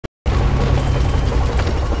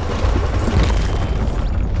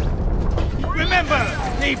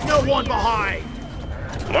Leave no one behind!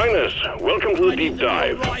 Minus, welcome to the deep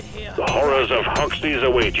dive. The horrors of Hoxties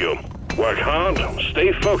await you. Work hard,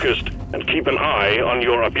 stay focused, and keep an eye on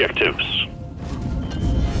your objectives.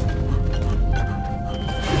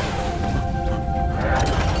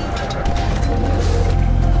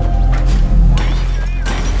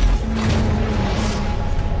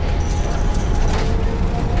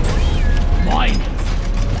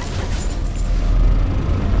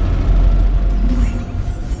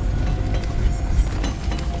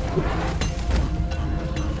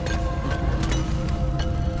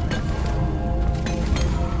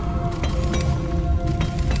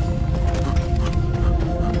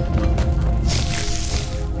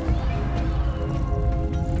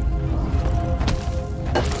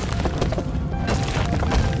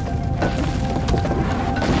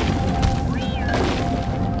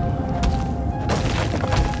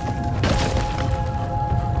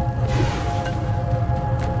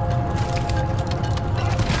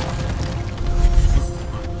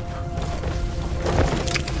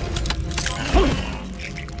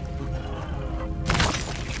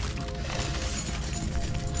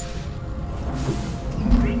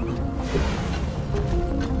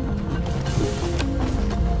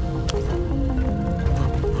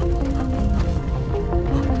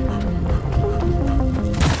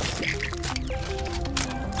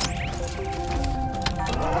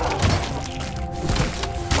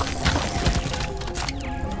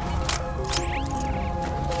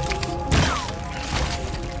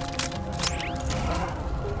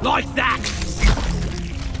 Like that!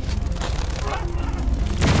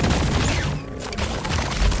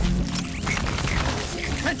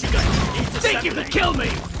 Think you could kill me?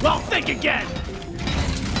 Well, think again!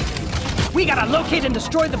 We gotta locate and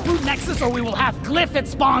destroy the brute nexus or we will have glyphid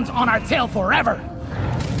spawns on our tail forever!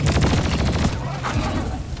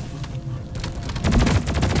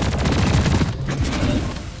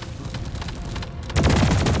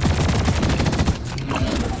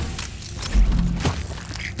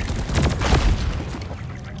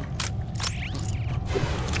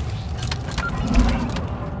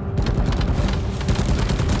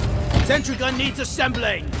 Sentry gun needs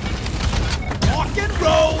assembling! Rock and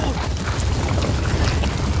roll!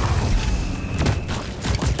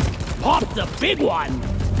 Pop the big one!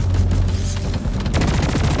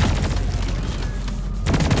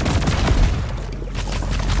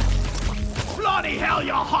 Bloody hell,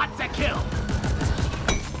 you're hot to kill!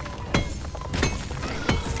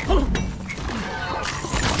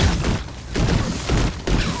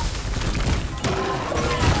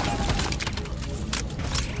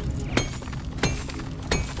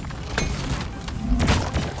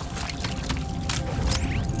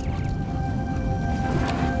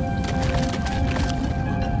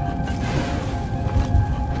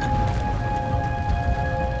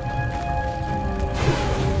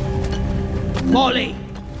 Molly,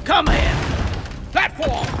 come here!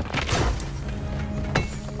 Platform!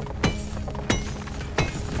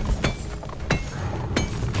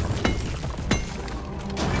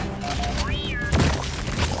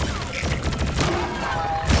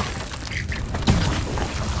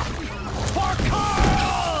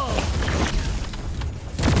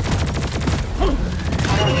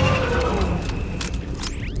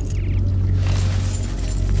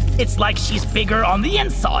 It's like she's bigger on the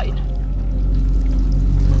inside.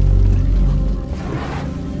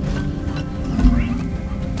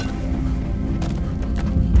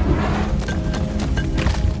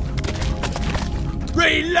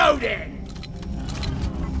 Reloading!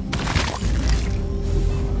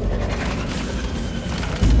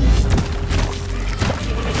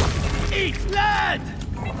 Eat lead!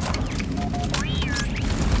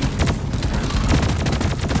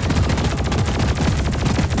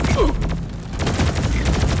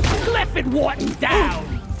 Glyphid Wharton down!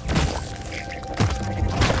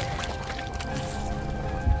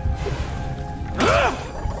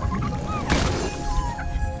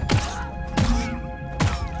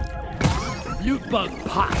 Loot bug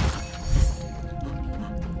pop.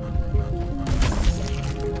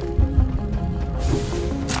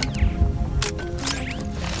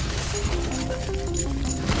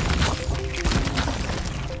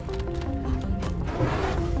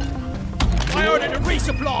 I ordered a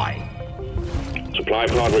resupply. Supply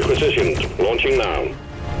pod requisitioned. Launching now.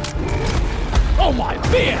 Oh my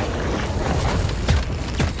beard!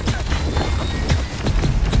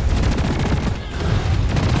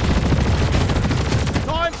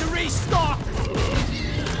 Restock!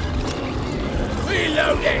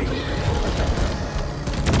 Reloading!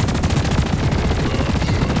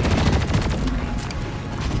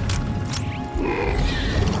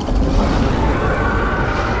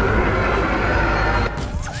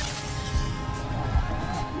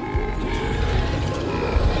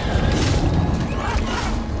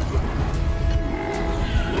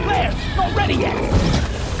 ready yet.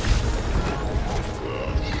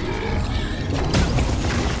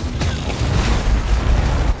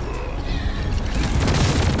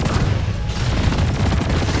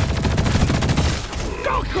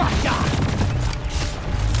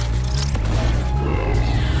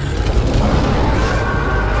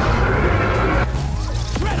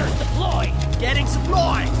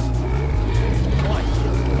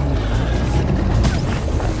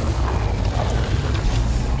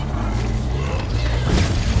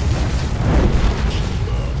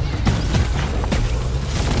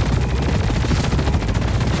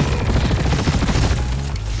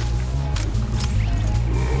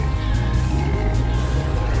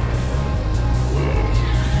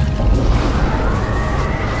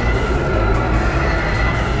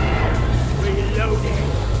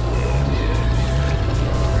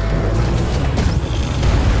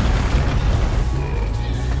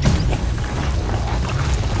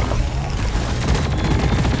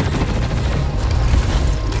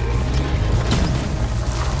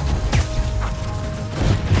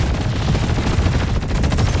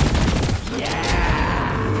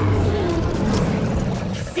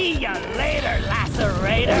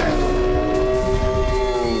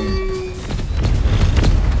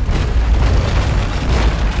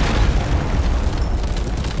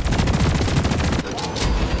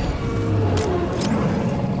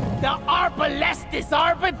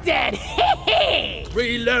 Dead!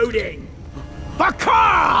 Reloading! For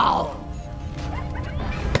Carl!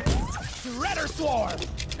 Shredder swarm!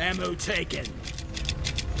 Ammo taken.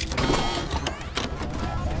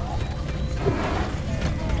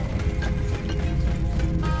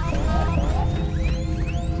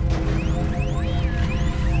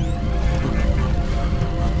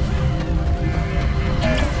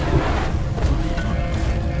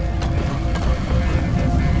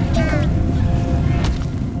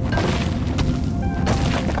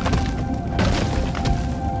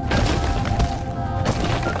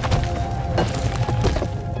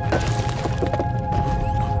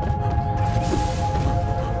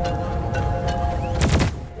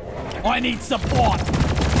 I need support!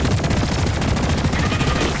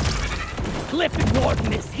 Cliff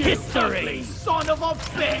Warden is history! Son of a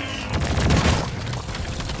bitch!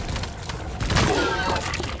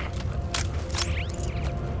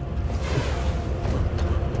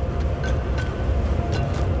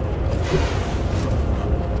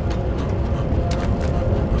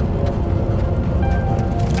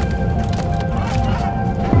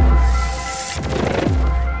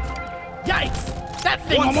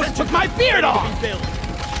 Almost took my beard off!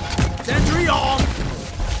 Sentry on!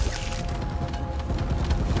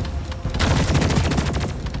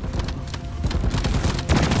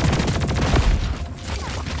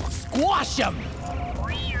 Squash him!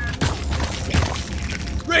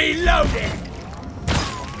 Reloading!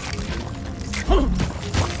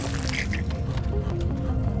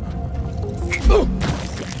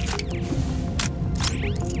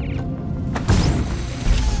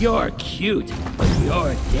 You're cute, but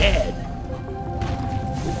you're dead.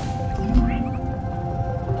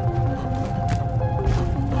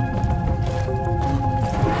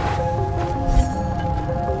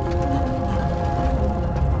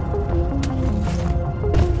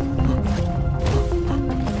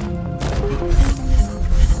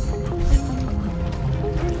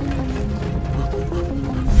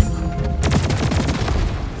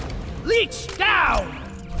 Leech down!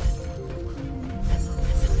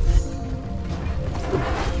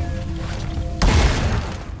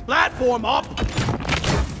 Platform up!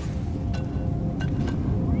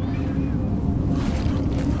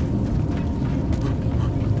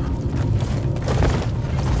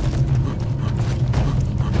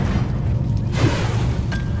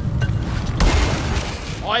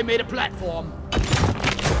 I made a platform.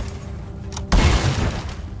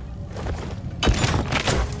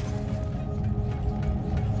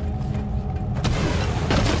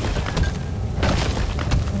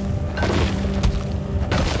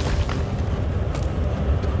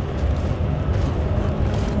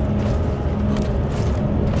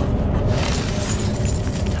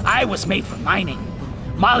 I was made for mining.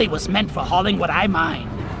 Molly was meant for hauling what I mine.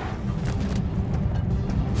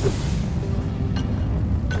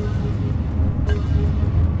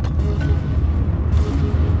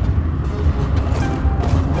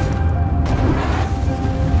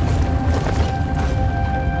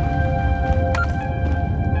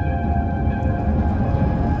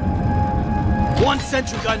 One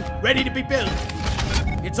sentry gun ready to be built.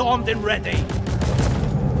 It's armed and ready.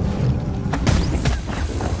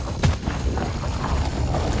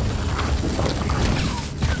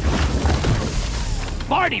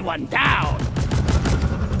 Sparty one down!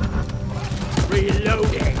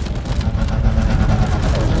 Reloading!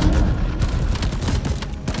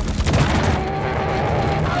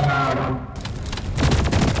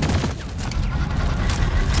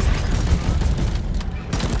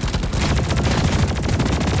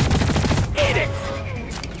 Eat it!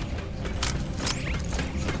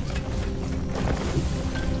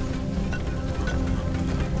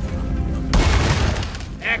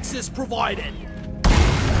 Access provided.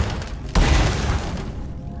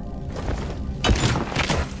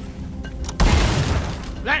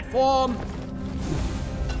 Platform.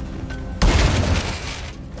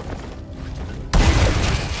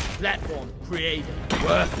 Platform created.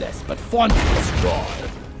 Worthless, but fun to destroy.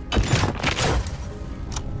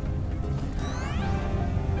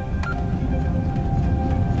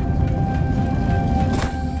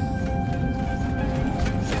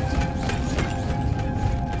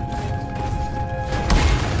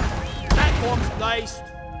 Platforms placed.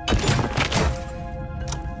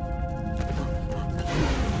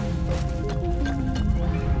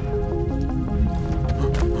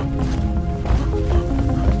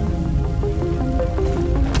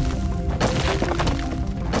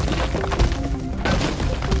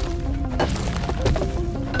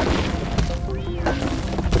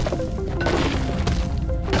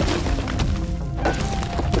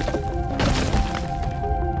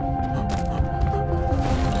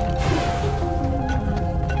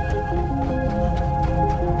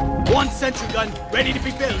 One sentry gun ready to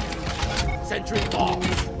be built. Sentry off.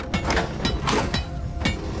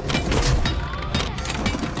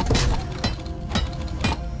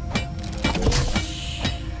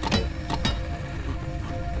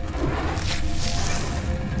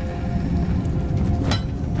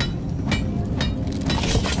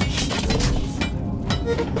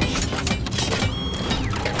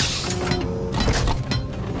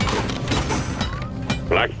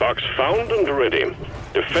 Black box found and ready.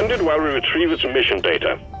 Defend it while we retrieve its mission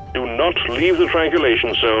data. Do not leave the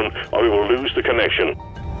triangulation zone, or we will lose the connection.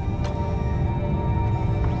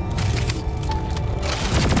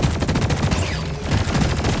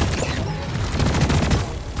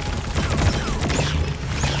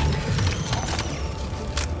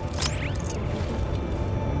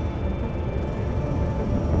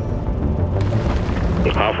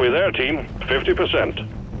 Halfway there, team. 50%.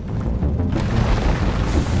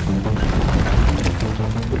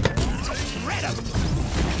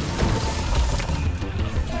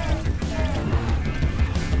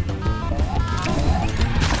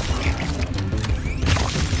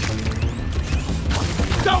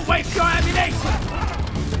 Don't waste your ammunition!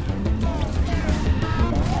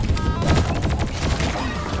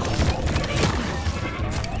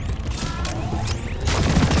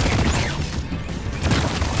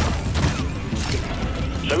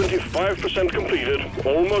 %, completed.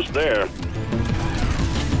 Almost there.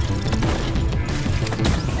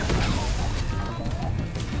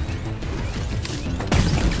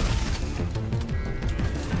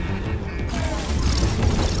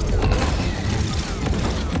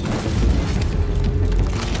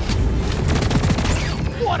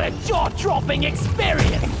 What a jaw-dropping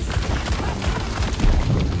experience!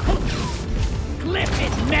 Clip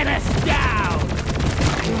it, menace down!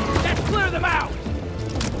 Let's clear them out!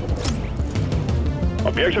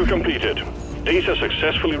 Objective completed. Data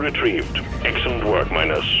successfully retrieved. Excellent work,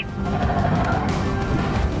 miners.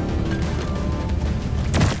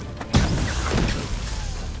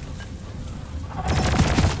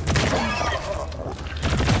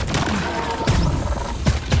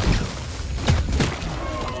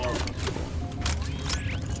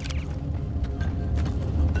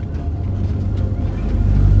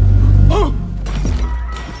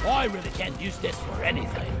 I really can't use this for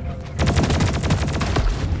anything.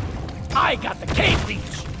 I got the cave leech!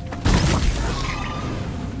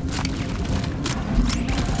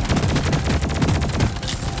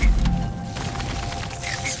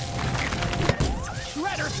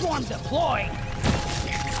 Shredder swarm deployed!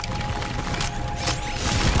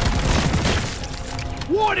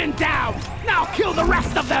 Warden down! Now kill the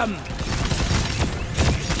rest of them!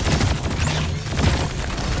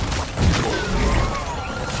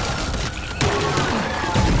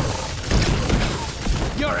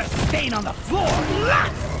 You're a stain on the floor!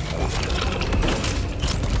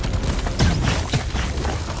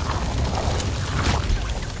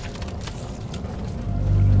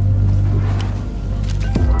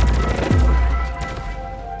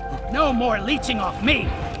 No more leeching off me!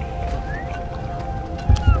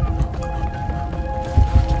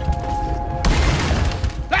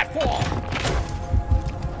 Platform!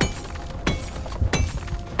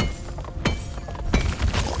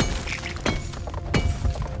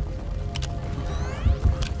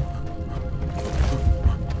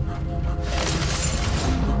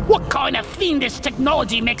 fiendish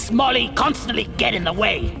technology makes Molly constantly get in the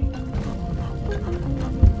way.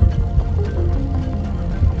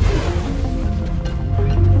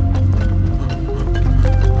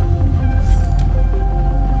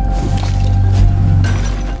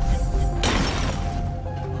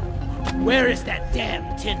 Where is that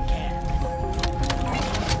damn tin can?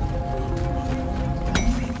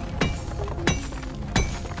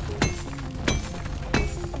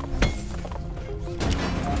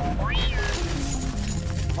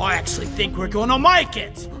 I actually think we're gonna make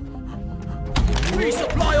it!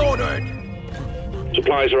 Resupply ordered!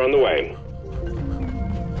 Supplies are on the way.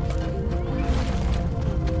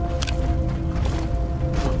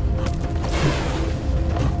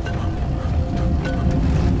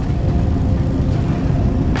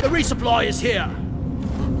 The resupply is here!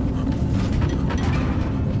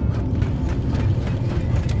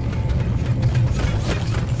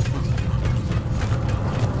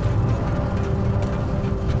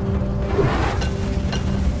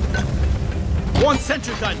 One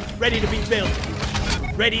sentry gun, ready to be built.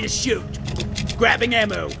 Ready to shoot. Grabbing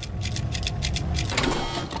ammo.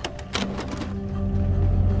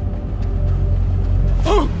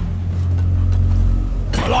 Oh!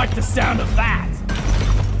 I like the sound of that.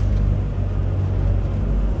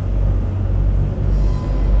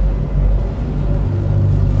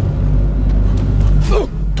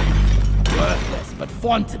 Worthless, but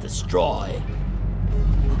fun to destroy.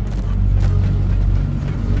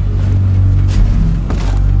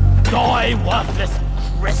 Die, worthless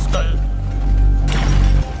crystal!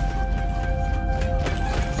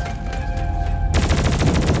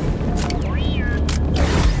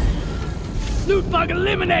 Loot bug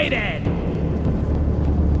eliminated!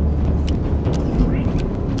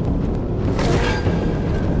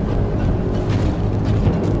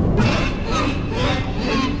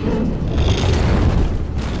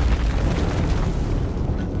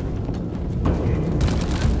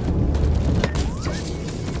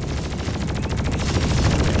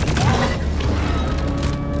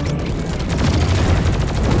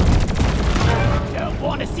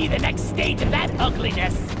 See the next stage of that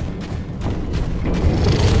ugliness.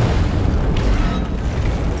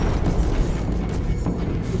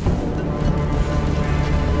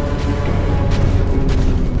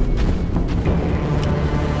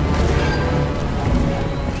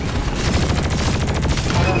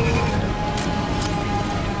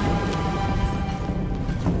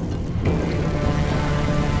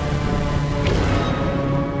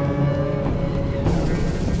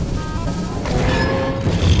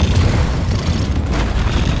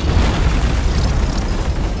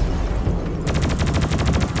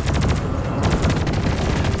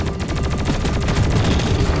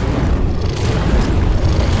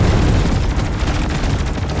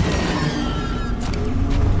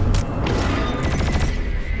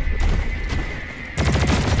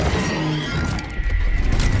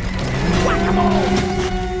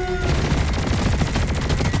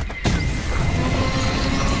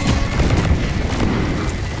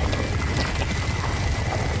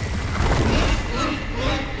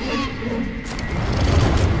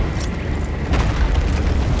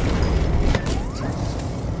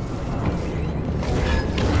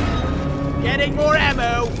 Getting more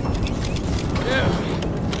ammo!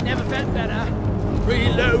 Ugh, never felt better.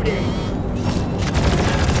 Reloading.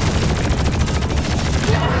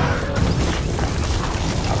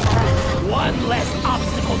 One less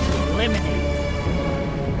obstacle to eliminate.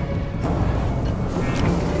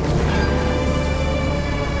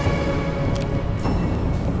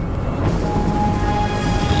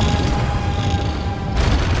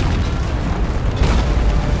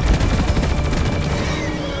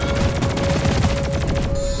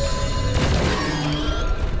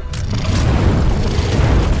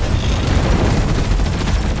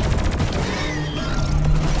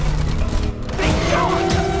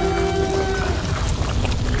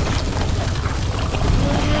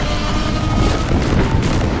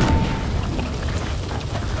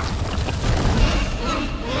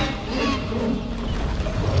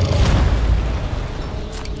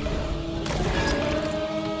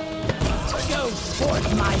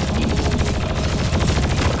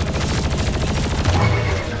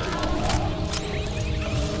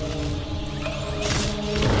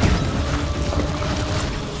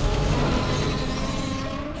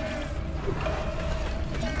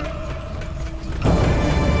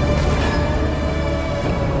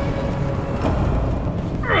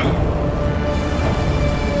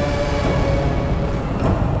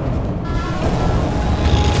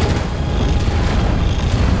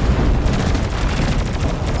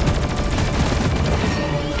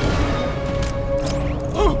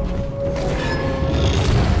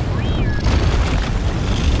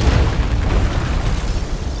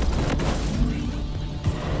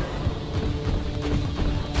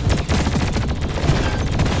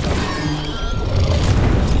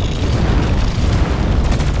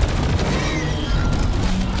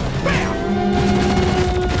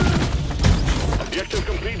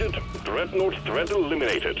 completed. Dreadnought threat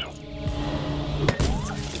eliminated.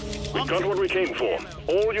 We got what we came for.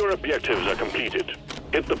 All your objectives are completed.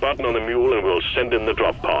 Hit the button on the mule and we'll send in the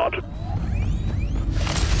drop pod.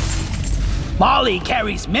 Molly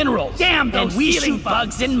carries minerals. Damn those and we ceiling shoot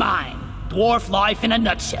bugs in mine. Dwarf life in a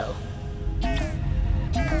nutshell.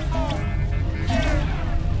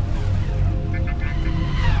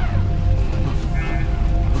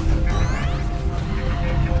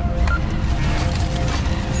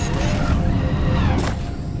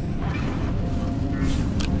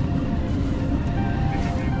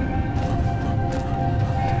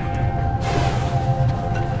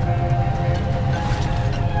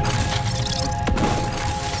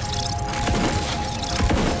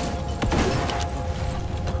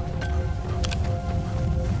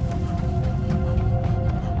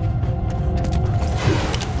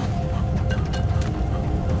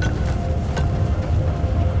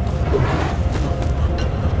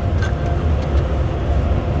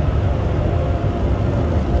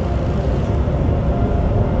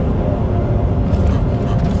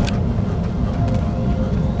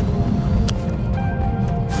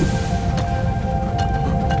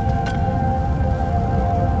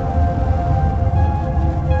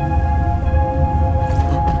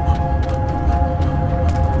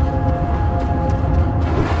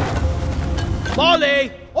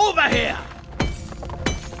 Molly, over here!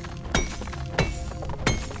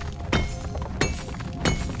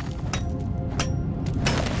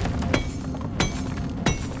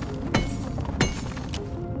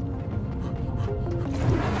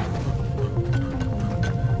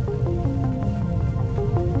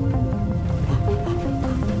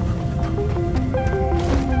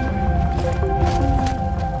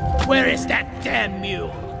 Where is that damn mule?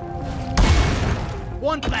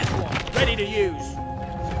 One platform, ready to use.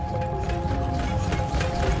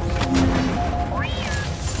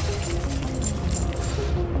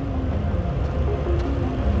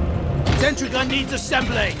 Sentry gun needs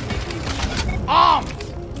assembling. Armed!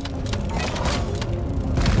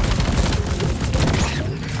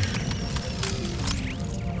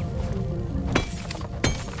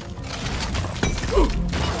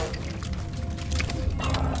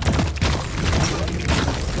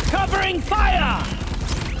 Covering fire!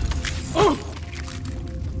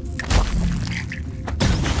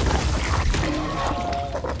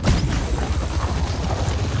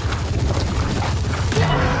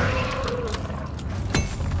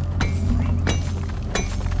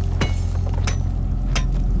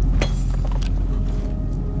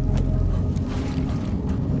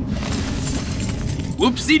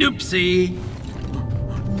 Whoopsie doopsie.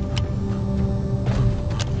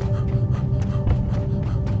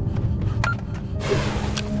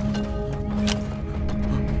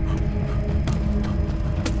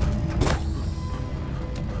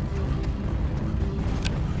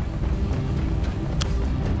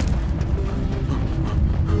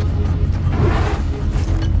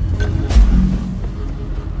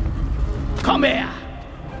 Come here!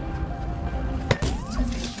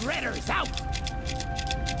 Shredder's out!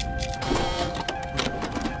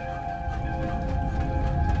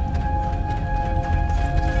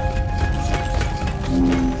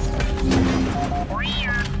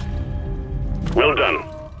 Well done.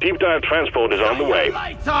 Deep dive transport is on the way.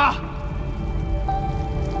 Later!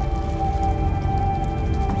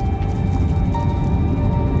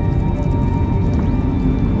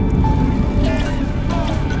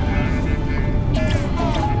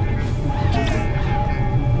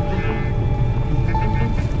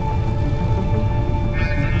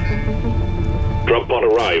 Drop pod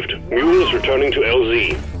arrived. Mule is returning to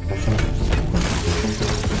LZ.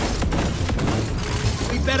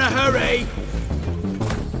 We better hurry.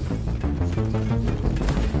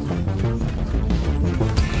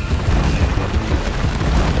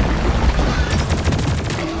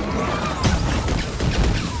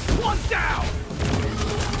 One down.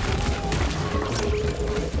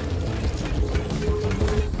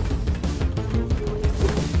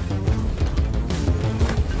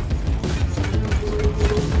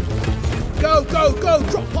 Go, go, go!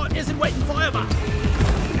 Drop pod isn't waiting forever!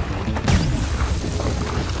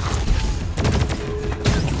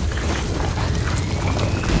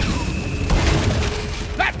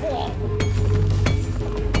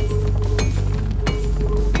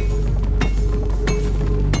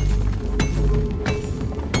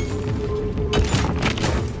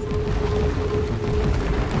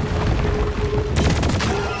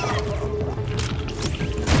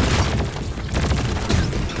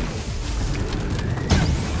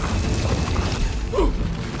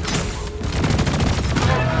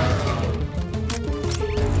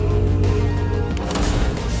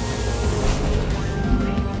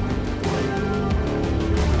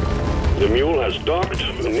 mule has docked,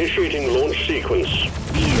 initiating launch sequence.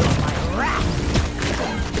 Feel my wrath.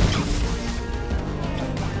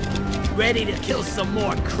 Ready to kill some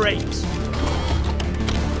more crates.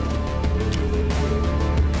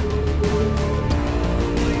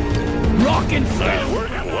 Rock and Nice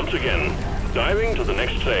work once again. Diving to the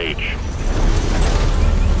next stage.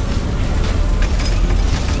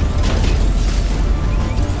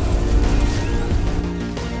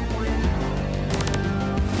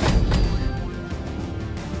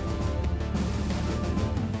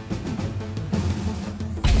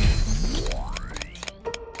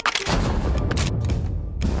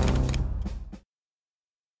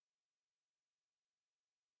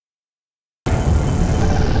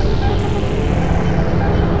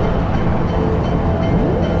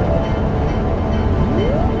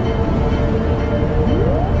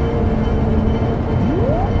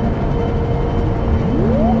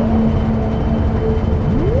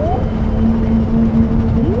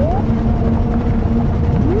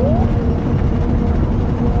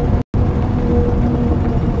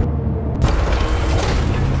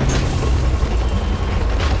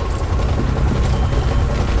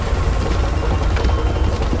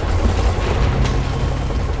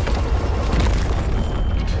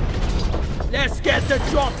 Get the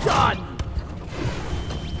job done!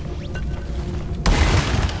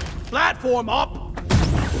 Platform up!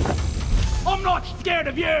 I'm not scared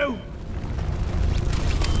of you!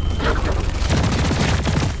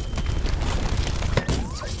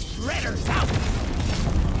 Shredder's out!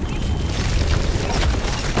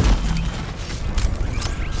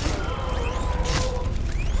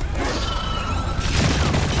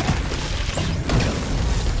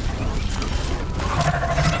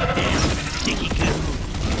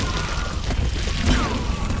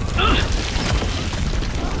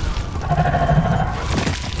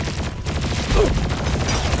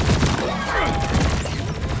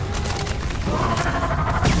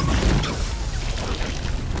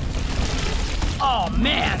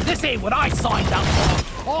 This ain't what I signed up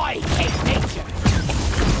for. I hate nature.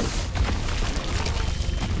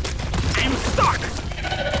 I'm stuck.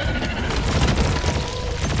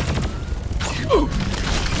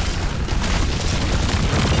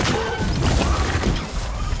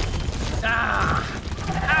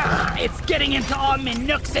 It's getting into all my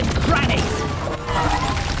nooks and crannies.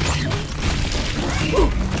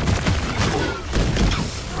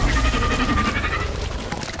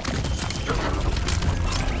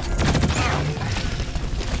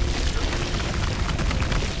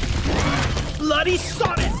 Bloody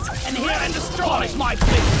Sonic! And here and destroys my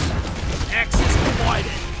base! Access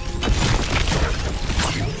provided!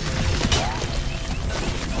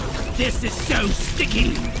 This is so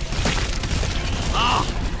sticky! Ah!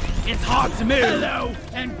 It's hard to move! Hello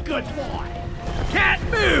and goodbye! Can't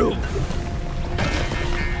move!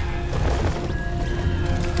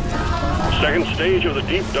 Second stage of the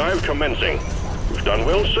deep dive commencing. You've done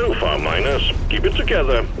well so far, miners. Keep it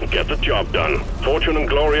together and get the job done. Fortune and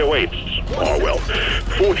glory awaits. Or, well,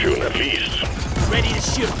 fortune at least. Ready to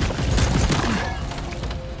shoot.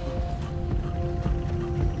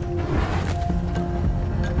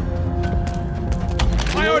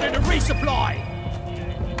 I ordered a resupply.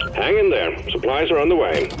 Hang in there. Supplies are on the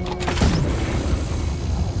way.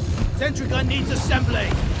 Sentry gun needs assembly.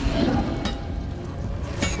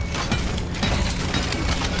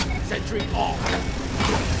 Sentry off.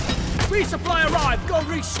 Resupply arrived. Go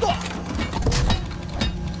restock.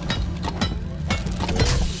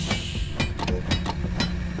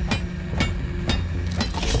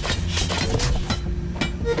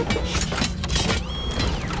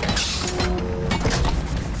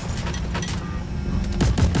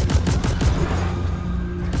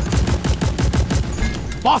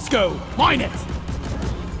 Bosco, mine it!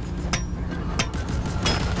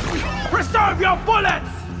 Preserve your bullets!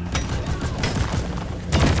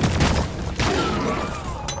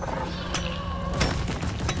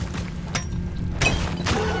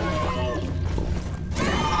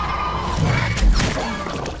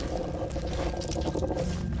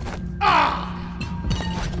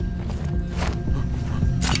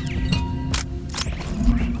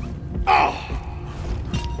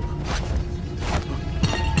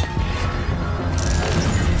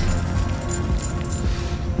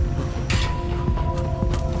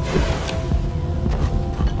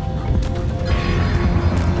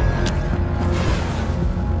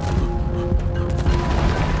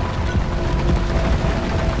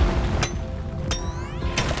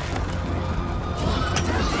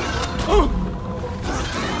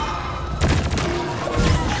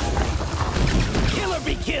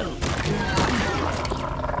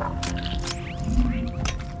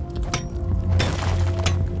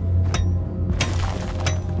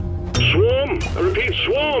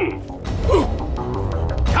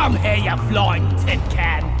 flying tin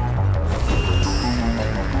can.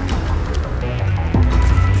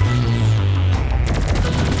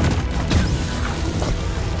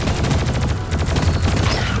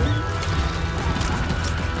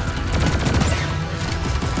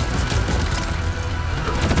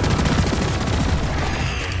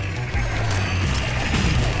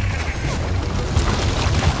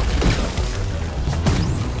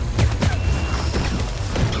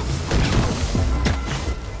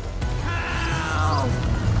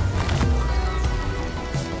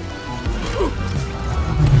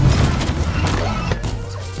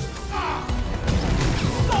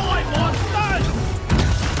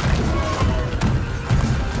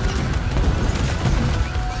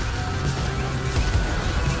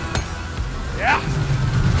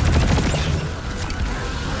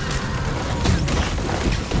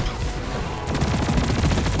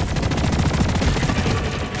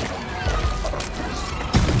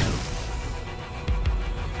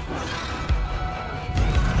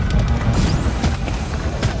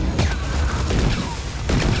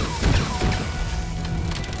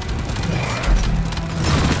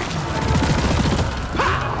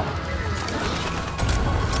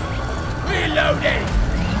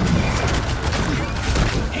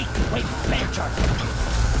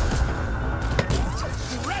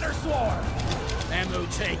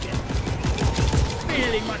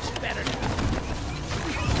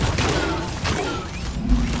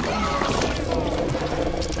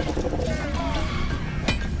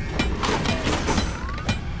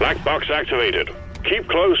 Box activated. Keep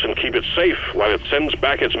close and keep it safe while it sends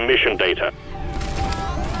back its mission data.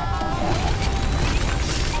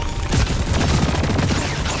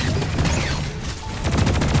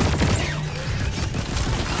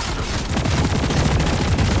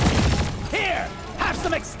 Here! Have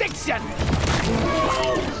some extinction!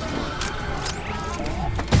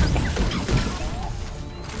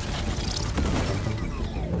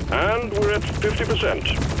 And we're at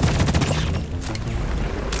 50%.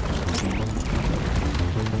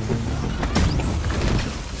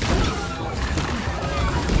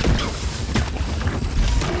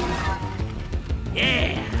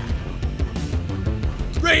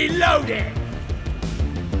 Reloading!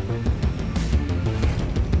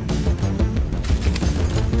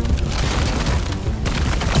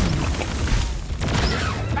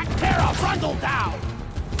 Bacteria bundle down!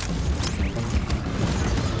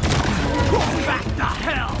 Back the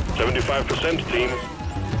hell! 75% team.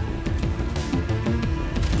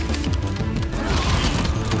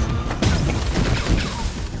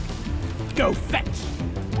 Go fetch!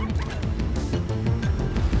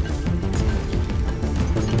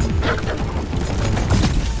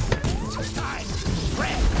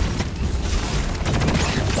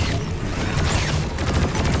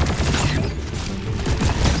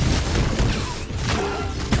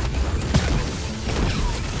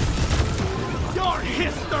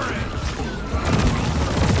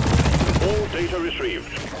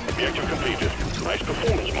 Objective completed. Nice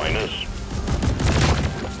performance, Miners.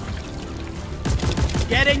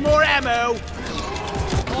 Getting more ammo!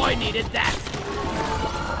 I needed that!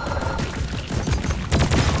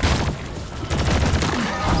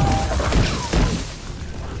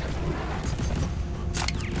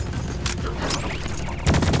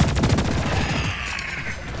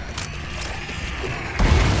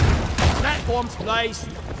 Platforms placed.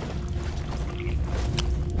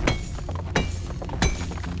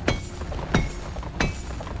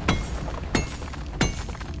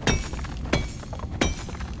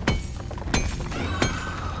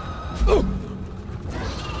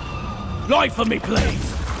 Light for me, please!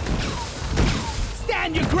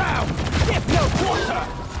 Stand your ground! Give no quarter!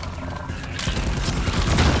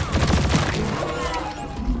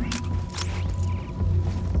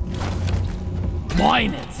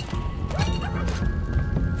 Mine it!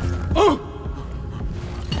 Oh!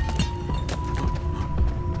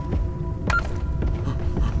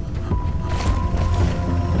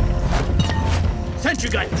 Sentry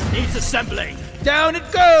gun needs assembly! Down it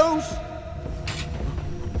goes!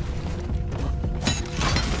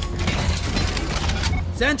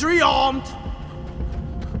 Sentry armed!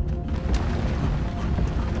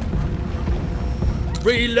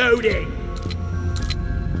 Reloading!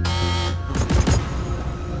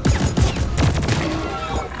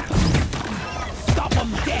 Stop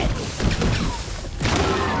them dead!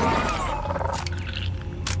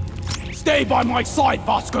 Stay by my side,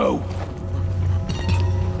 Bosco!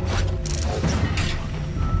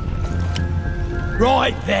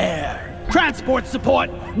 Right there! Transport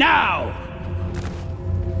support, now!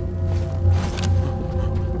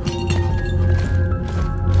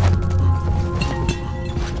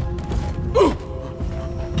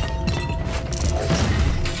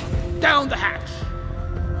 Down the hatch!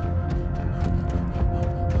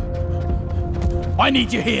 I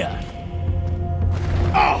need you here!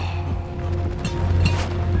 Oh!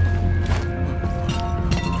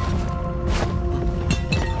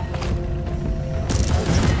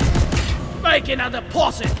 Make another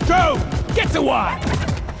posse! Go! Get to work!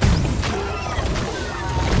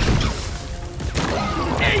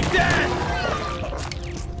 Eat that!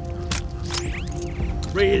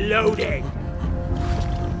 Reloading!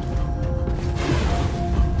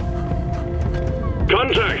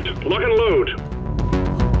 Contact! Lock and load!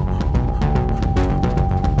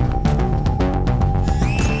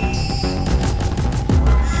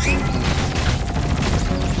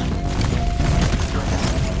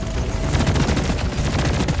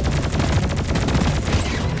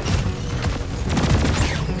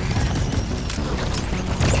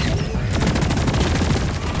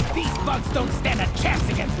 Don't stand a chance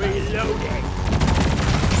against reloading.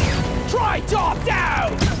 Try top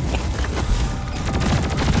down.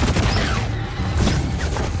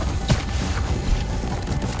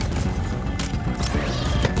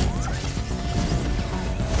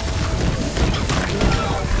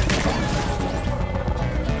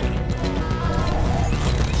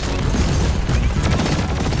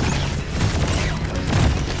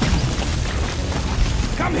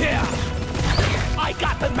 Come here. I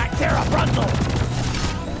got the Mactera frontal!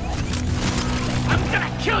 I'm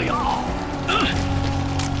gonna kill you all!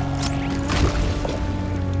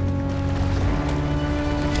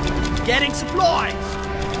 Getting supplies!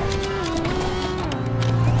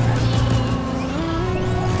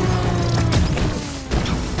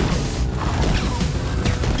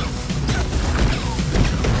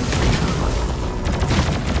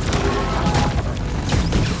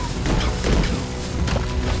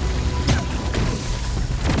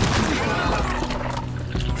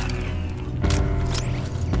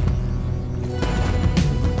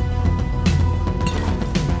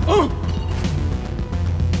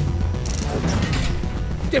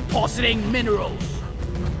 Depositing minerals.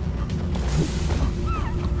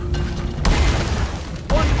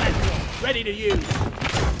 One metal, ready to use.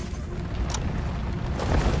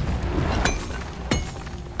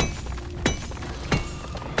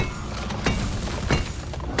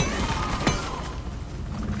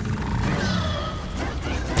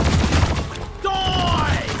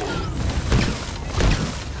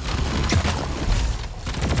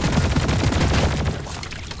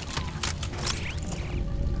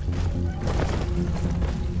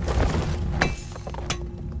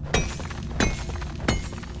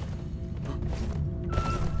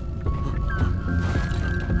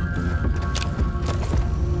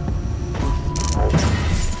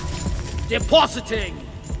 Depositing!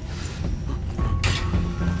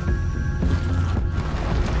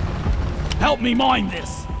 Help me mine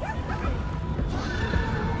this!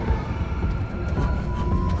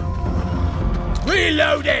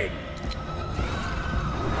 Reloading!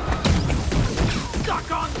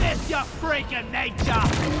 Suck on this, you freak of nature!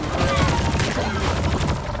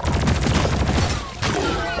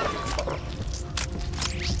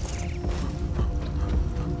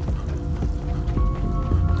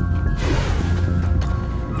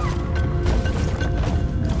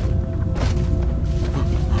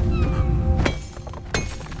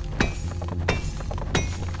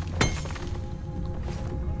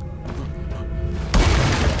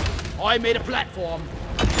 I made a platform.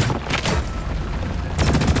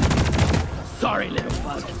 Sorry, little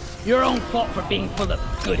bug. Your own fault for being full of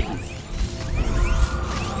goodies.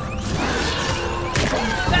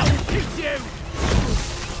 That will teach you!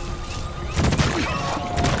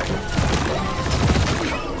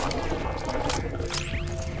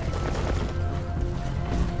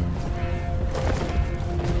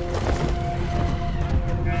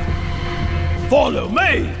 Follow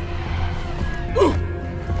me!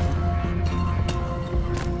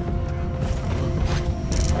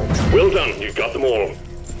 Well done, you got them all.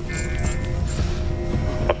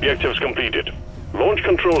 Objectives completed. Launch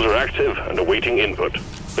controls are active and awaiting input.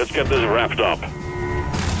 Let's get this wrapped up.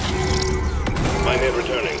 Minehead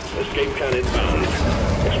returning. Escape can inbound.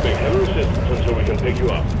 Expect heavy assistance until we can pick you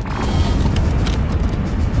up.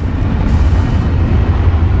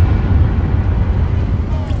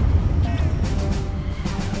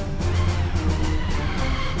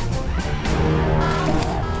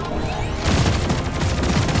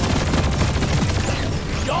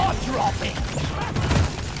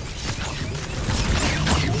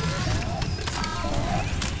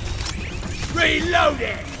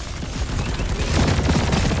 Reloading!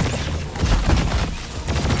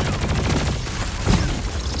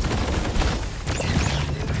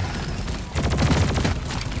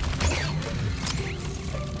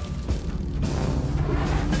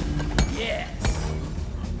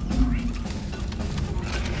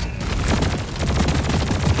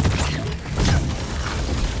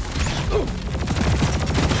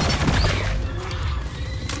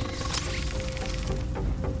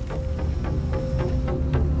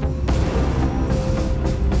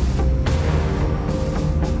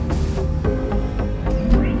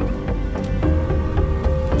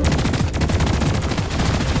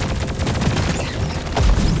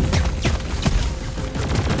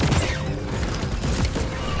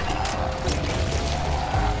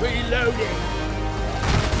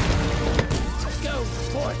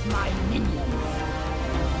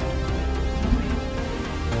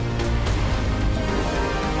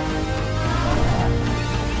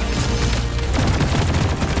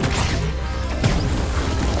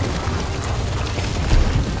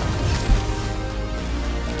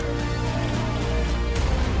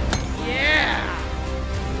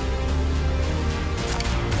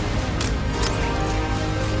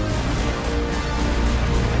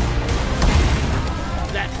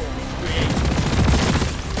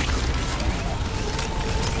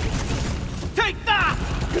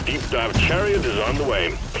 dive chariot is on the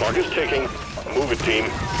way. Clock is ticking. Move it, team.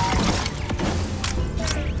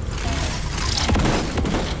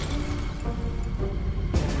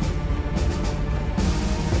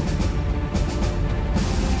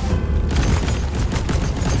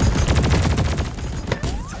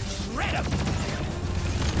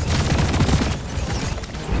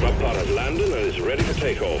 Subplot has landed and is ready for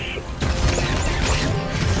takeoff.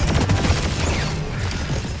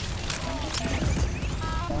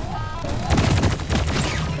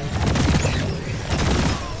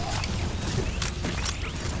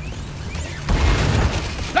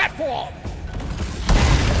 Platform!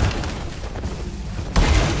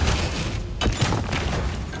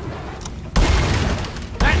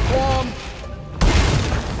 Platform!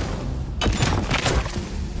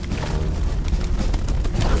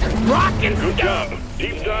 Rockin' Good job.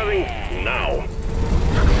 Deep diving now.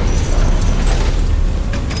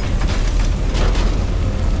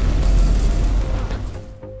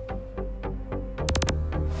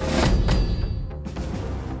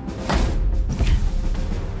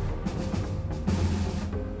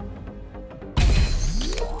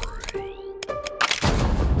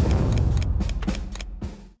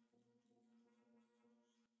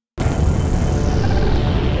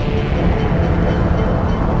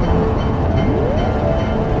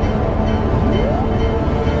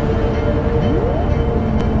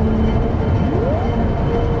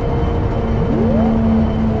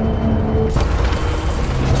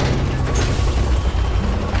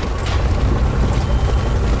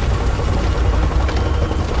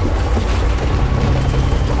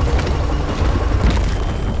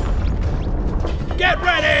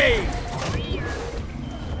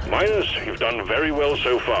 You've done very well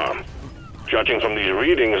so far. Judging from these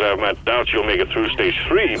readings, I have my doubts you'll make it through stage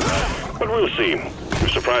 3, but we'll see.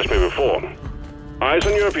 You've surprised me before. Eyes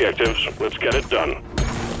on your objectives. Let's get it done.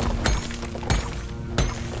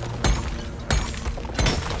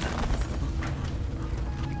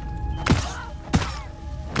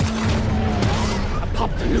 I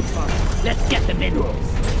popped the loop bar. Let's get the minerals.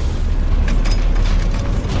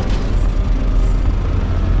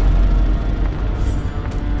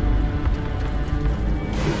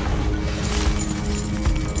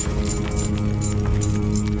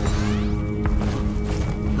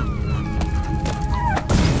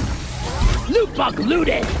 Bug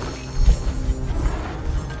looted!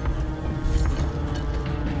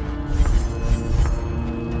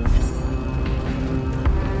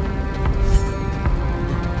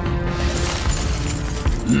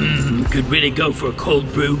 Could really go for a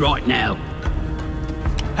cold brew right now.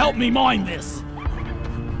 Help me mine this!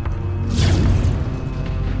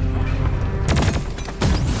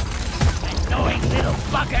 Annoying little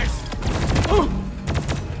fuckers!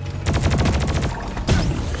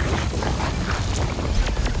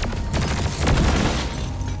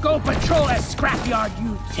 Go patrol that scrapyard,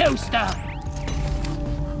 you toaster!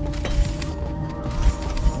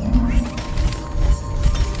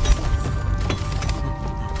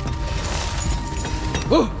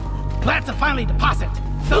 Ooh! Glad to finally deposit.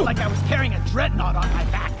 Felt like I was carrying a dreadnought on my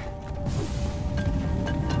back.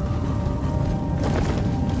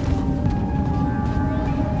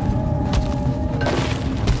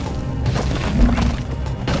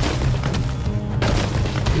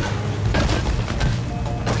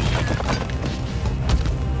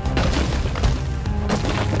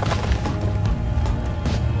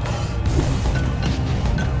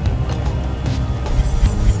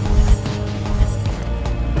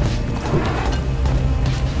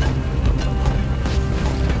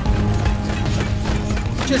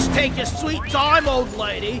 Just take your sweet time, old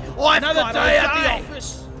lady. Another day at the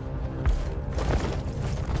office.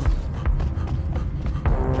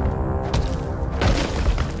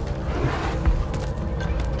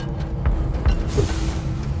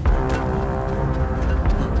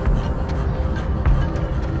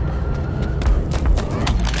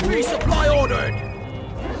 Resupply ordered.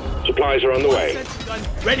 Supplies are on the way. Sentry gun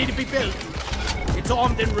ready to be built. It's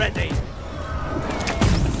armed and ready.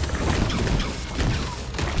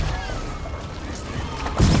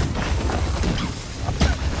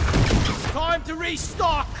 Time to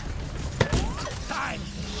restock! Time to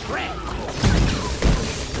shred!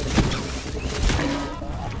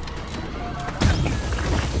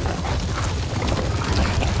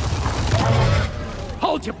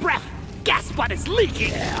 Hold your breath! Gas spot is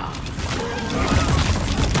leaking!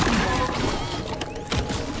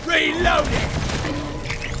 Reloading!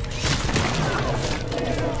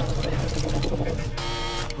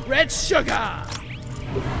 Red sugar!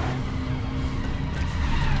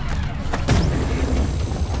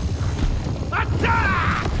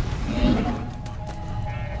 Attack!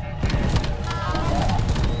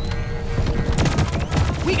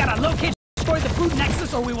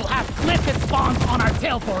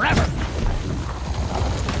 fail forever!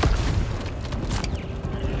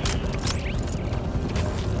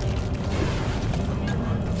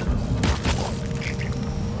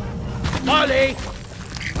 Molly!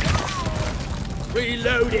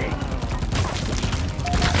 Reloading!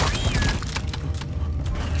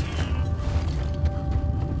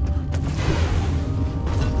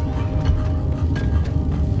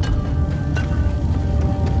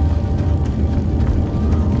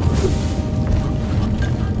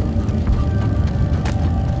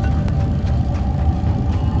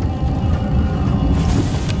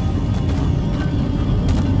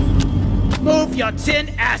 Move your tin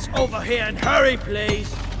ass over here and hurry, please!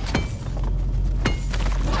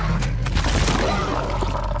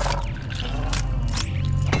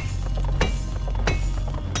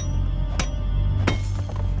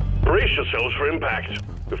 Brace yourselves for impact.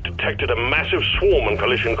 We've detected a massive swarm on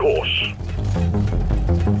collision course.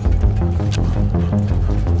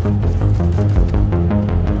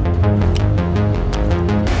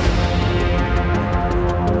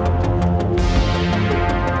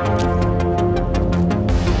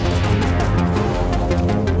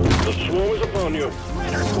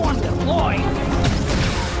 Predator swarm deployed!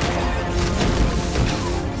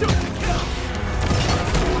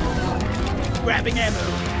 Grabbing ammo.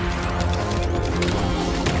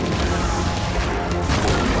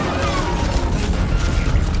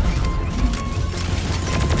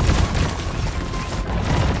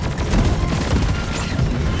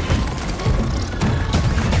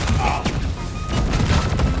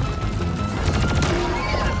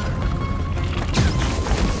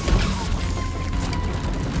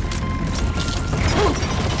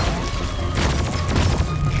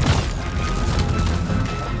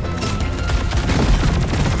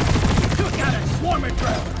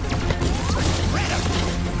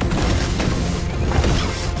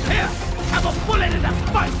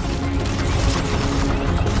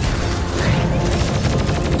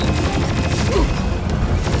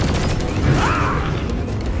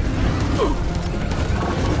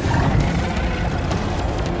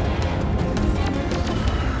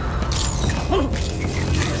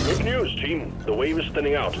 The wave is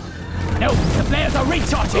thinning out. No, the flares are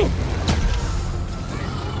recharging!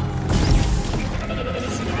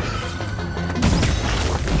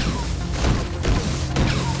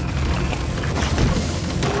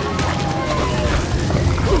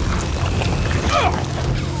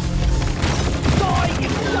 Die, you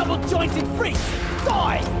double-jointed freak!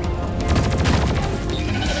 Die!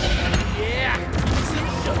 Yeah!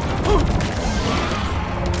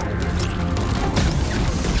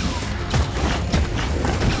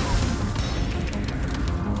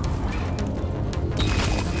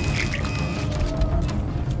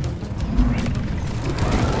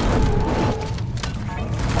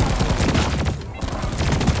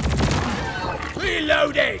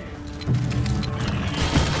 Reloading!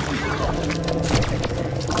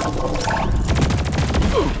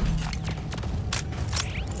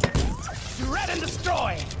 Shred and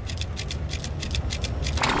destroy!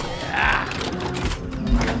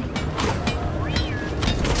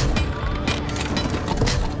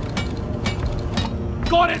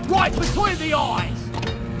 Got it right between the eyes!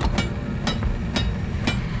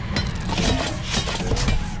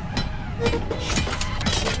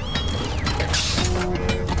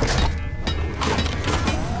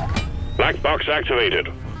 Black box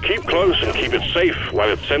activated. Keep close and keep it safe while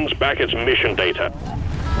it sends back its mission data.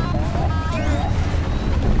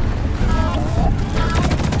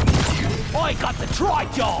 I got the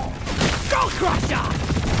tri-jaw! Go Crusher!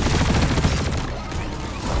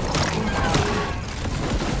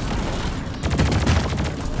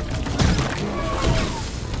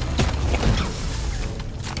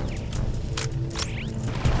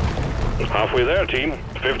 Halfway there, team.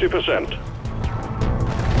 50%.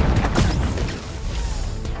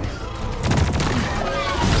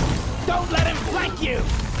 Don't let him flank you!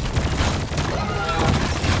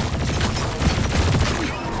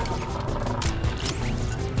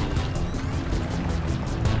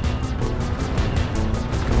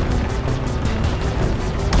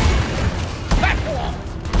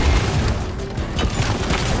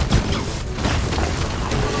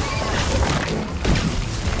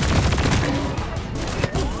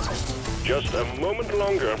 Just a moment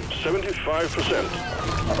longer, 75%.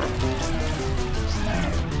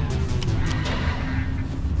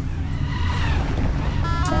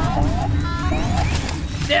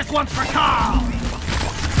 This one's for Carl!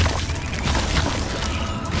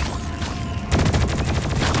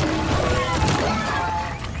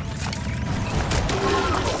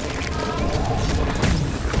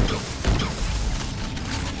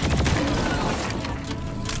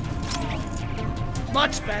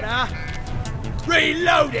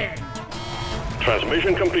 Reloading!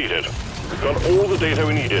 Transmission completed. Got all the data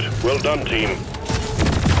we needed. Well done, team.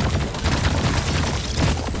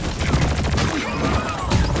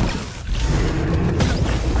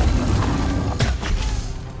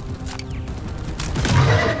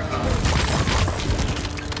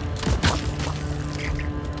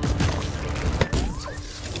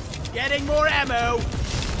 Getting more ammo!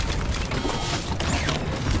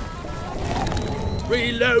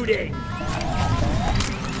 Reloading!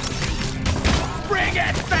 Bring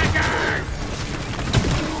it, beggars!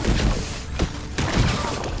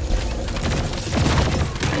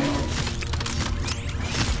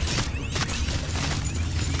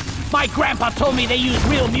 My grandpa told me they used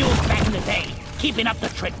real mules back in the day, keeping up the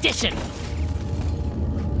tradition.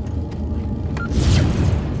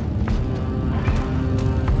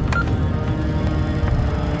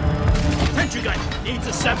 Sentry gun needs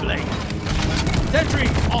assembling. Sentry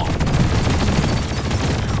off.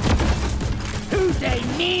 Who's a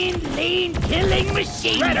mean, lean, killing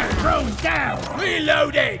machine? Redder thrown down.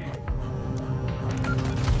 Reloading!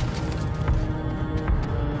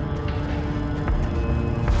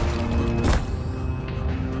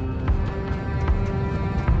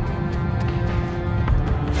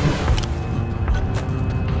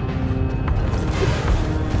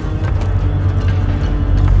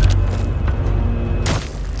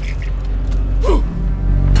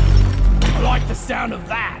 Sound of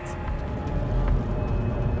that!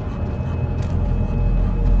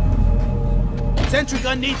 Sentry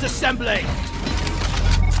gun needs assembling!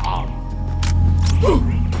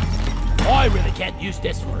 I really can't use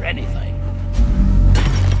this for anything.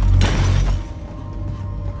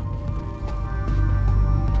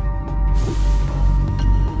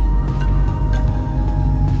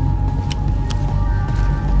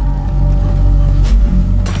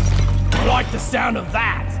 I like the sound of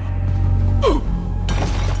that!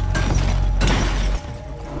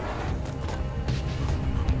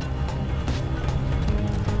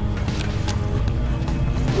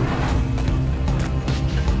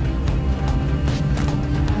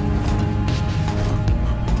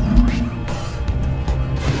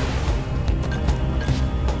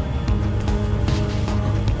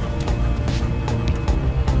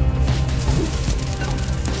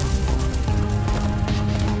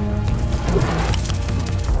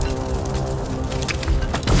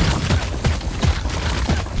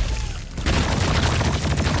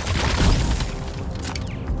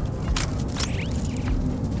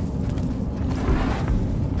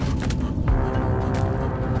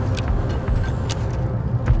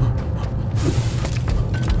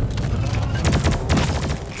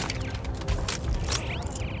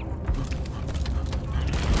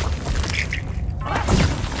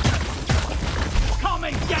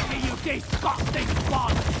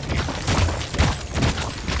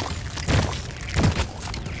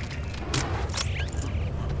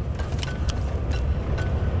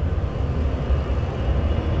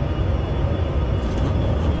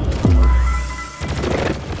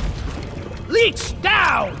 Leech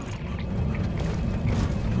down!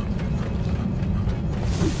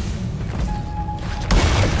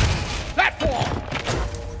 Platform!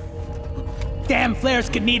 Damn flares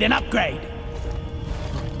could need an upgrade.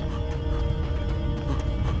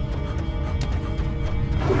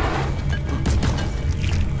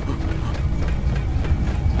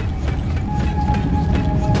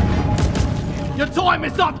 Your time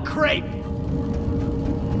is up, creep!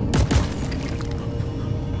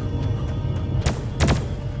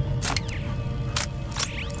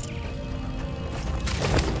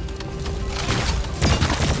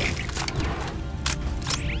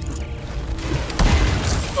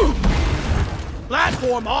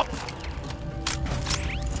 Platform up!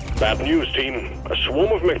 Bad news, team. A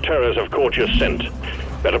swarm of MKIIs have caught your scent.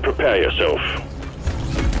 Better prepare yourself.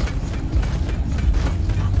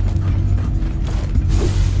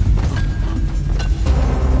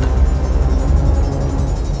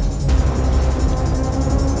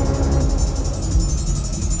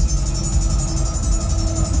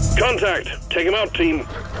 Contact! Take him out, team.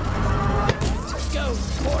 Go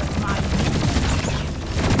towards my...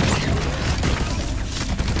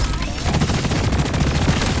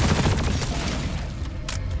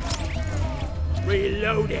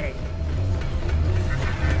 Reloading!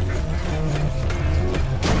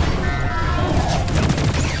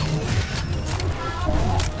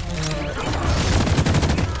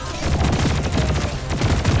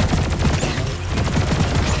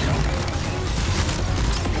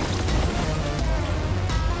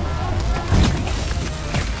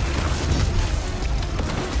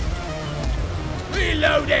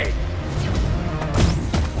 Reloading!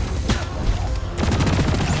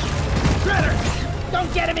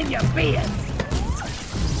 get him in your beard!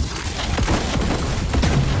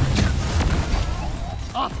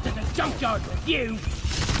 Off to the junkyard with you!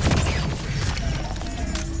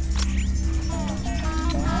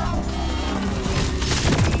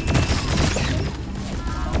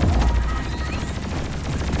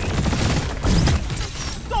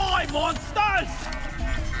 Die, monsters!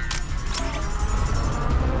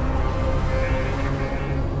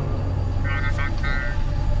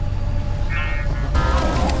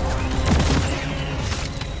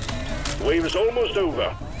 Wave is almost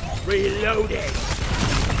over. Reloading!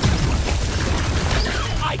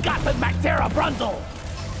 I got the Mactera Brundle!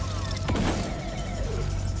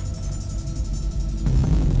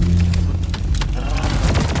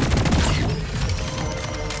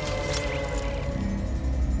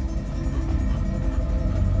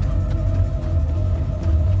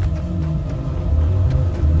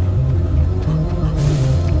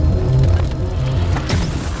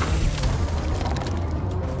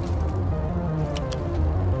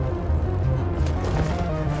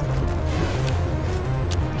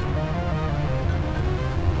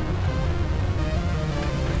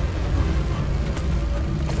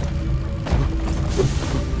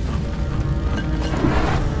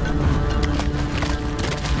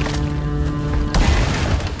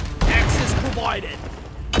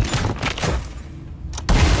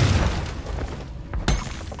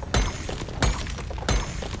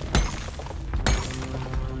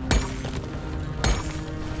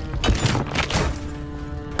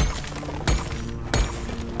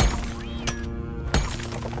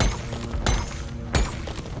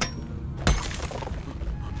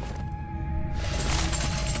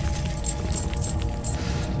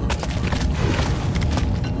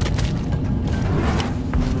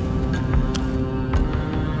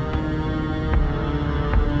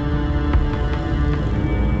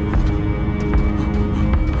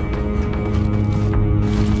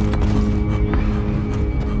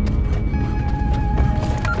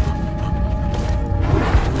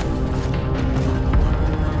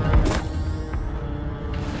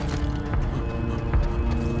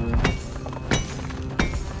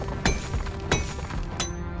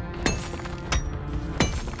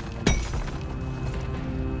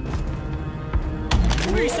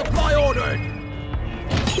 Resupply ordered!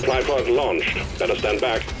 Supply pod launched. Let us stand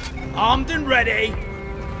back. Armed and ready.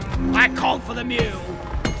 I called for the mule.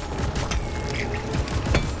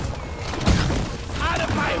 Out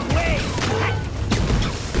of my way!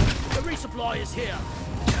 The resupply is here.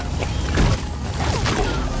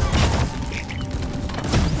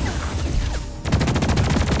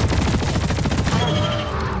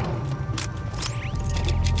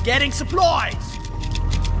 Getting supplies!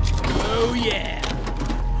 Oh yeah!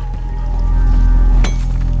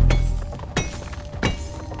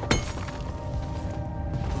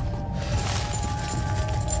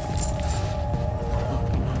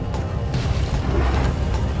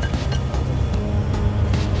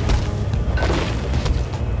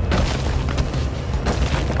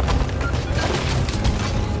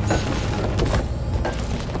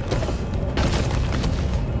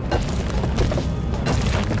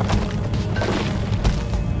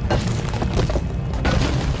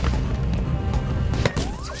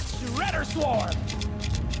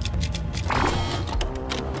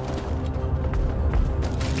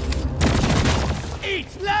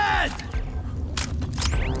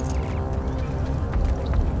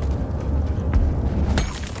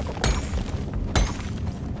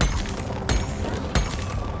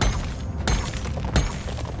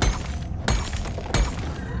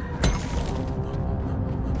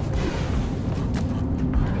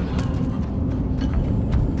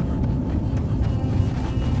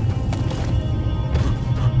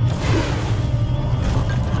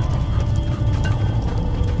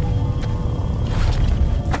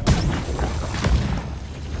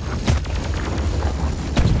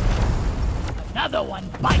 Another one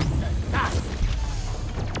bites the dust.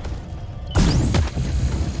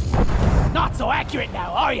 Not so accurate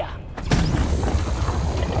now, are ya?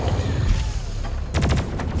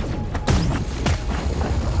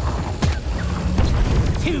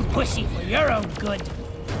 Too pushy for your own good.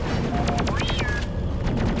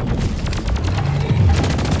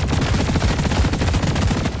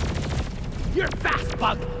 You're fast,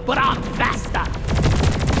 Bug, but I'm faster.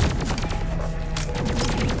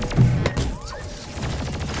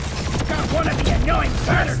 Got one of the annoying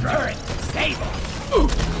burner turret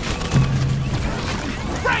disabled.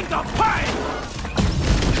 Bring the pain!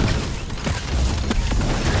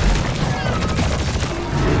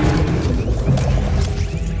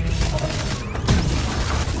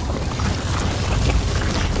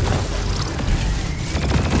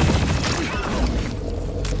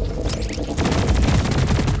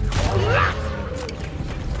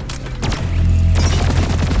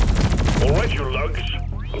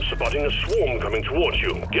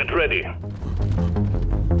 ready.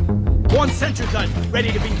 One sentry gun,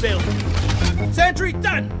 ready to be built. Sentry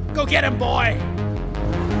done! Go get him, boy!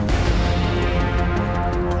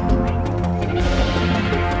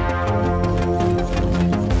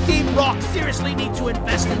 Team Rock seriously need to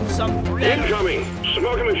invest in some better... Incoming!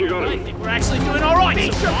 Smoke him if you got I him. think we're actually doing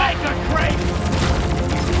alright so far.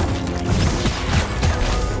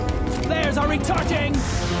 Flares are recharging!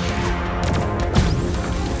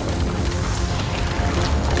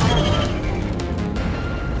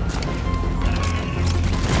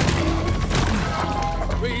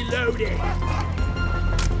 Reloading!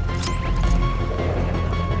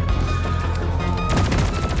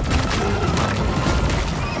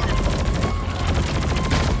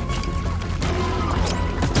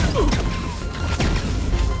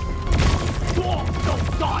 Don't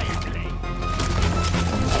die, Anthony!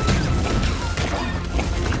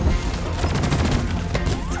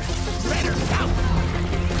 Raiders out!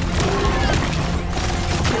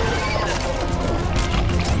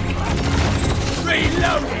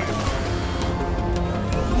 Reloading!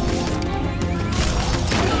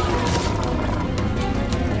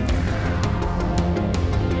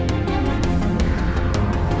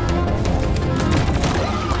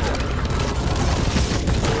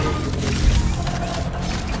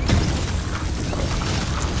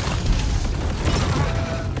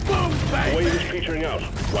 The wave is petering out.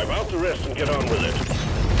 Wipe out the rest and get on with it.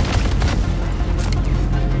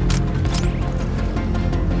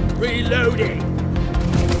 Reloading!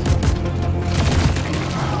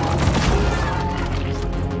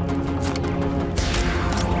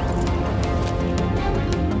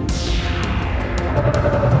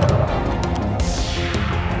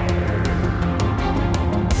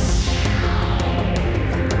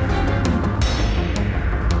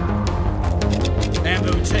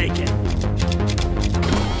 Ammo taken.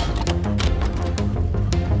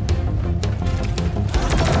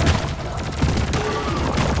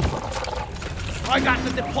 I got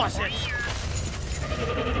the deposit.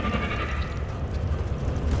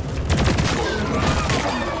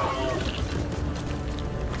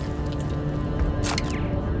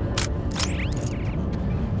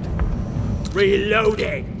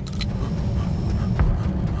 Reloading.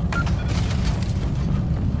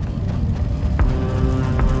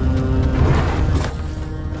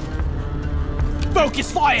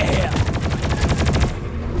 Focus fire here.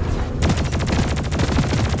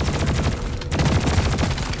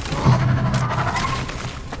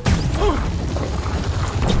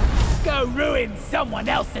 Go ruin someone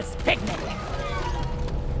else's picnic!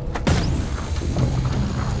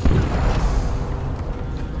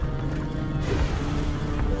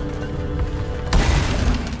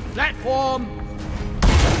 Platform.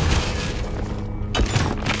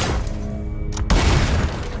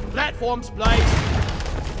 Platforms placed.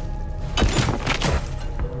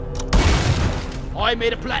 I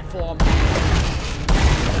made a platform.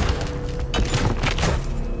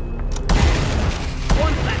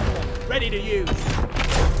 One platform, ready to use.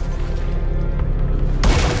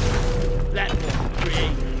 Platform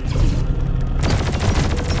created.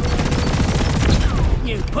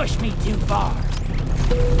 You push me too far.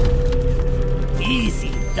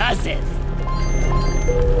 Easy does it.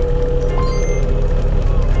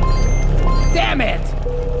 Damn it!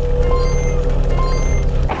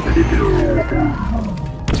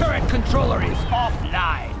 Turret controller is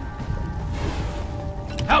offline.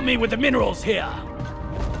 Help me with the minerals here.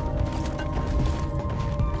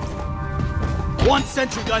 One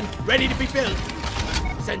sentry gun ready to be built.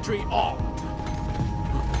 Sentry armed.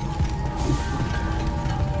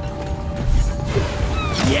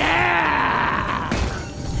 Yeah!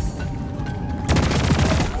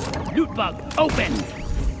 Loot bug open.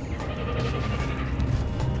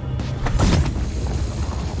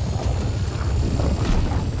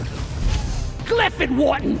 Cliff and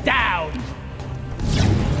Wharton down.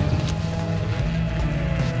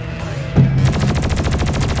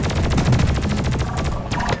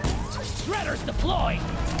 Shredders deployed.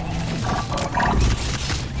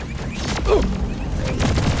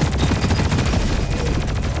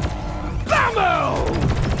 Bammo!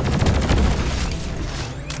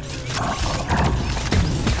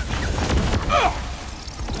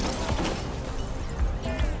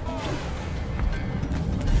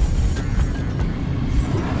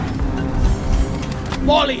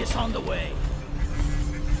 Molly is on the way.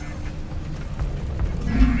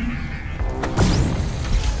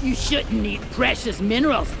 You shouldn't need precious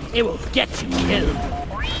minerals. It will get you killed.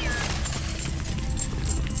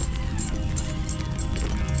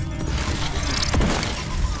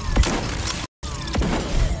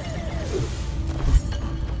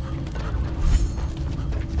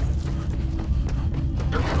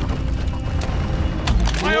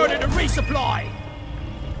 Resupply!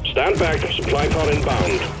 Stand back, supply pod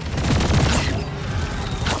inbound.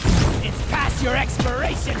 It's past your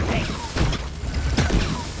expiration date!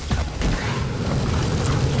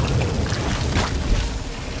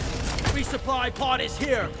 Resupply pod is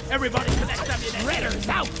here! Everybody connect ammunition! Raiders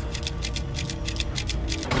out!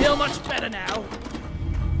 Feel much better now.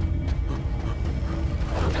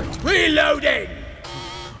 Reloading!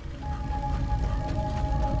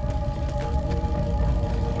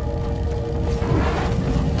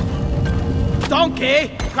 Donkey,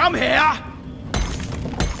 come here!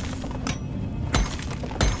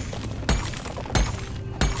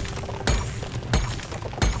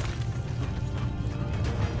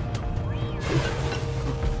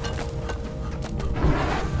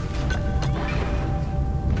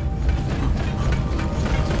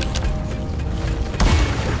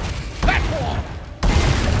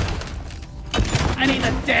 I need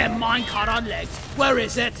a damn minecart on legs. Where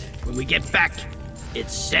is it? When we get back,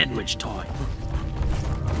 it's sandwich time.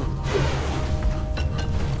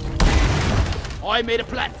 I made a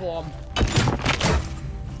platform.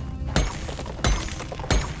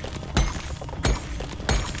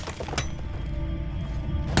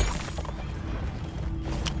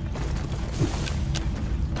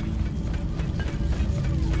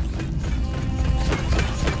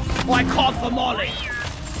 I called for Molly.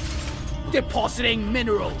 Depositing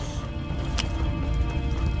minerals.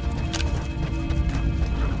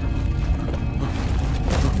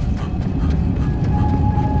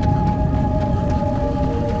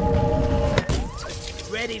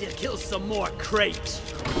 Ready to kill some more crates.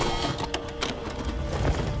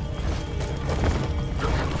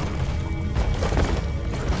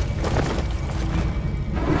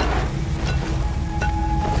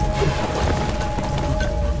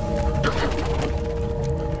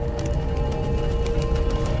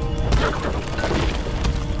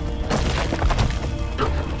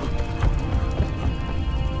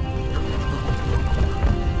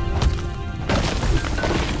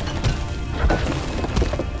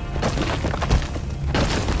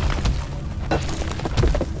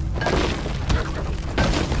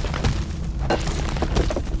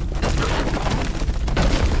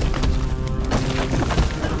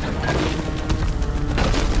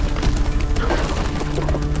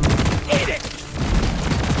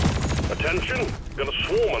 Got a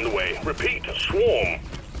swarm on the way. Repeat, a swarm.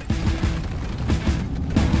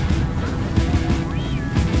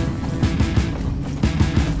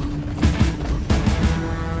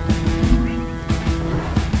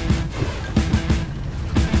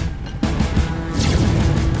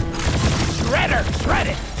 Shred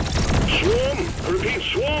it! Swarm! Repeat,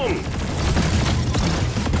 swarm!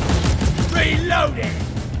 Reloading!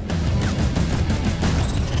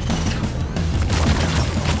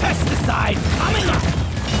 Pesticide coming up!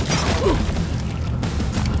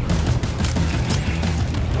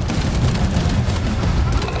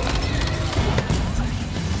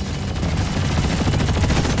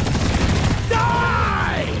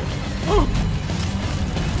 Die!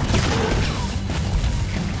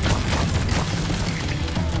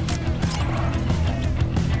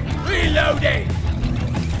 Reloading!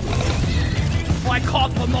 I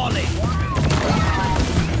called for Molly.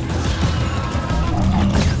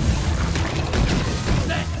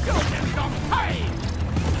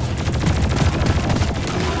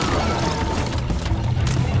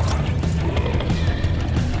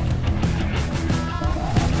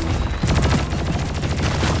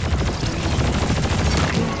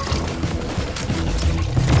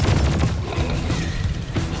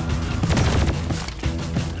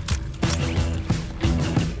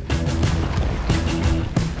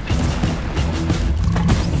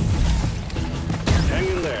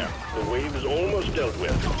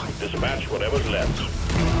 Dispatch whatever's left.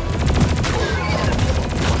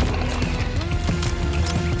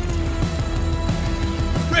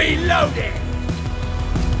 Reloading!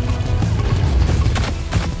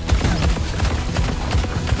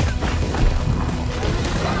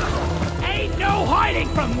 Ain't no hiding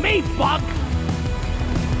from me, bug!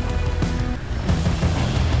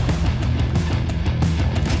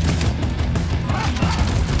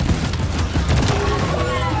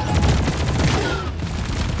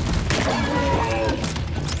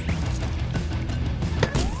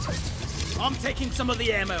 I'm taking some of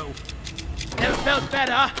the ammo. Never felt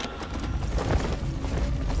better.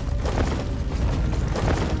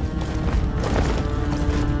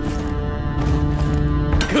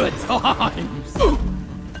 Good times.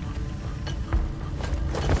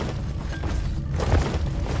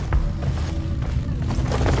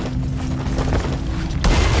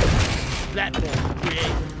 Platform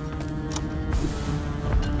created.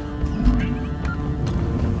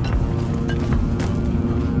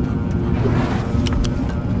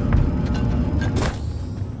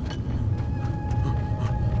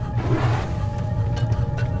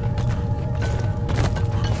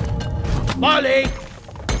 Molly!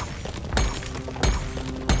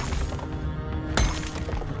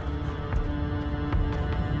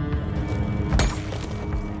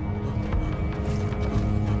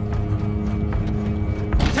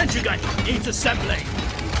 Sentry gun needs assembling.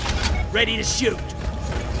 Ready to shoot.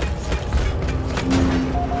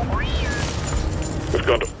 We've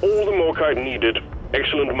got all the Morkite needed.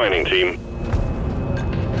 Excellent mining team.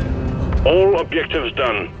 All objectives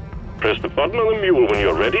done. Press the button on the mule when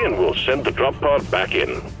you're ready and we'll send the drop pod back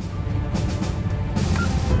in.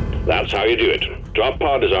 That's how you do it. Drop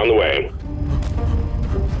pod is on the way.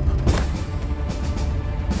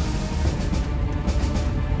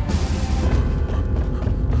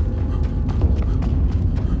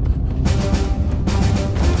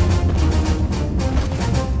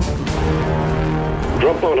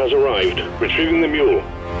 Drop pod has arrived. Retrieving the mule.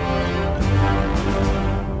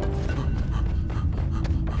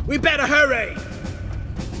 We better hurry!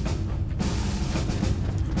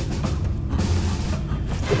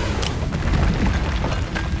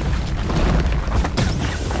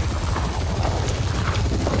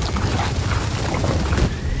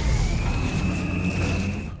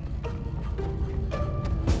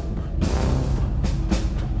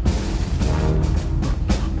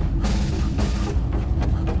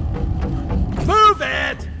 Move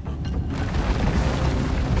it!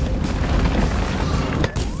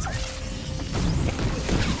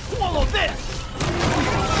 Swallow this!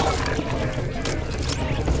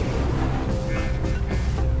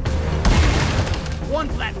 One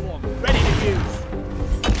platform, ready to use.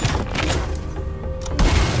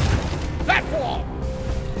 Platform!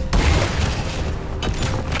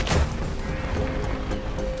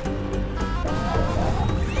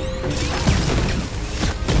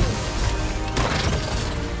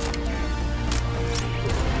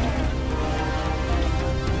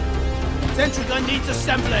 Sentry gun needs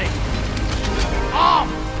assembling. Arm!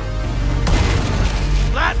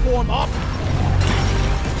 Platform up!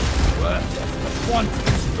 Worthless, but one to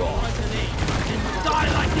destroy. And die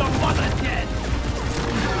like your mother did!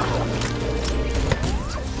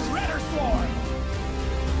 Redder sword!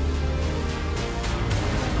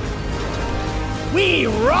 We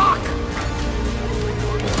rock!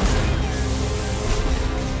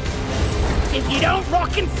 If you don't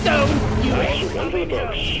rock and stone, you ain't One for the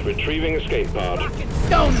books. Retrieving escape pod. rock and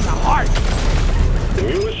stone in the heart! The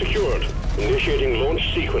mule is secured. Initiating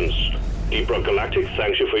launch sequence. Deep Rock Galactic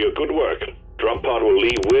thanks you for your good work. Drop pod will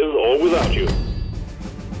leave with or without you.